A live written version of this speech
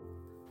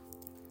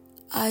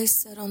Eyes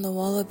set on the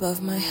wall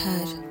above my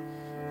head,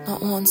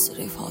 not once did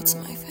they fall to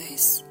my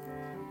face.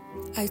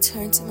 I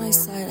turn to my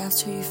side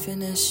after you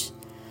finish.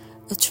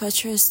 A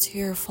treacherous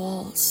tear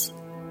falls.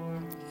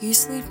 You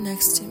sleep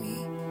next to me,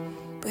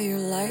 but you're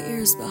light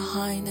years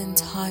behind in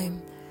time.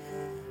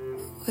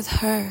 With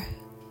her,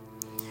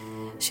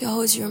 she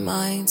holds your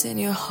mind and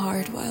your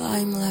heart while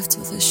I'm left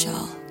with a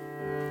shell.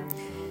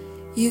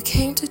 You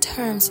came to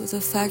terms with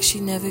the fact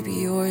she'd never be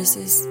yours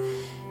as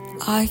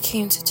I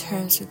came to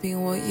terms with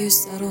being what you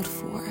settled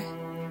for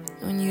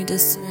when you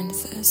discerned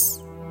this.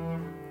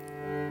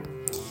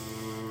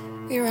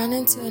 We ran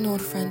into an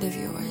old friend of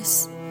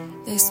yours.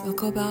 They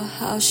spoke about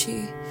how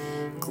she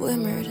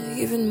glimmered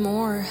even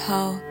more,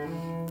 how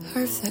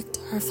perfect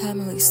her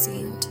family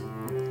seemed.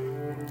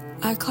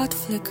 I caught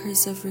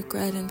flickers of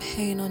regret and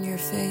pain on your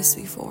face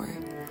before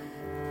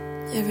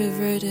it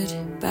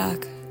reverted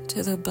back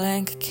to the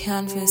blank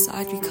canvas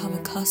I'd become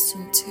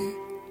accustomed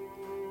to.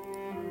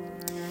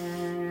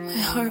 My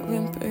heart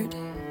whimpered.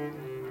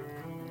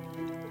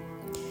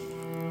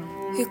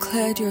 You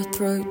cleared your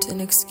throat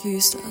and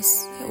excused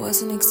us. It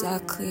wasn't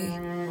exactly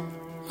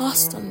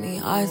lost on me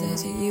either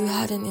that you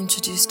hadn't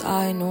introduced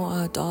I nor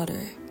our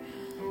daughter,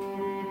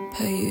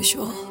 per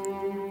usual.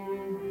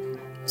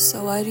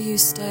 So why do you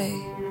stay?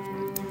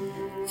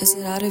 Is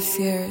it out of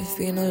fear of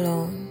being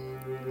alone?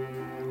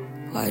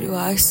 Why do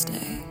I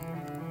stay?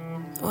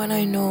 When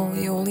I know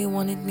you only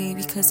wanted me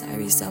because I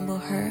resemble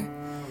her.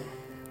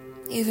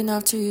 Even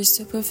after your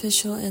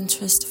superficial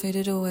interest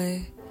faded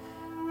away,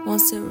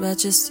 once it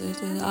registered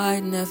that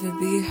I'd never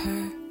be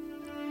her.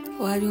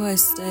 Why do I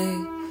stay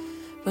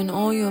when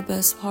all your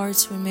best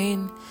parts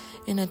remain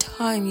in a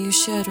time you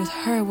shared with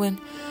her, when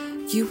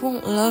you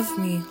won't love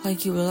me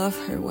like you love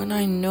her, when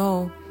I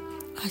know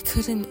I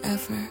couldn't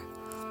ever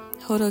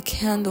hold a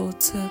candle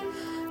to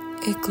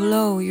a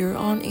glow you're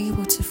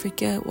unable to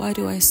forget? Why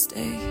do I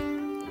stay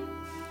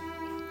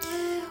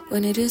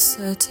when it is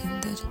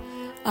certain that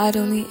I'd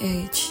only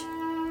age,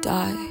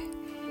 die,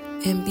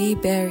 and be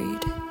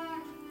buried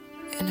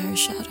in her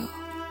shadow?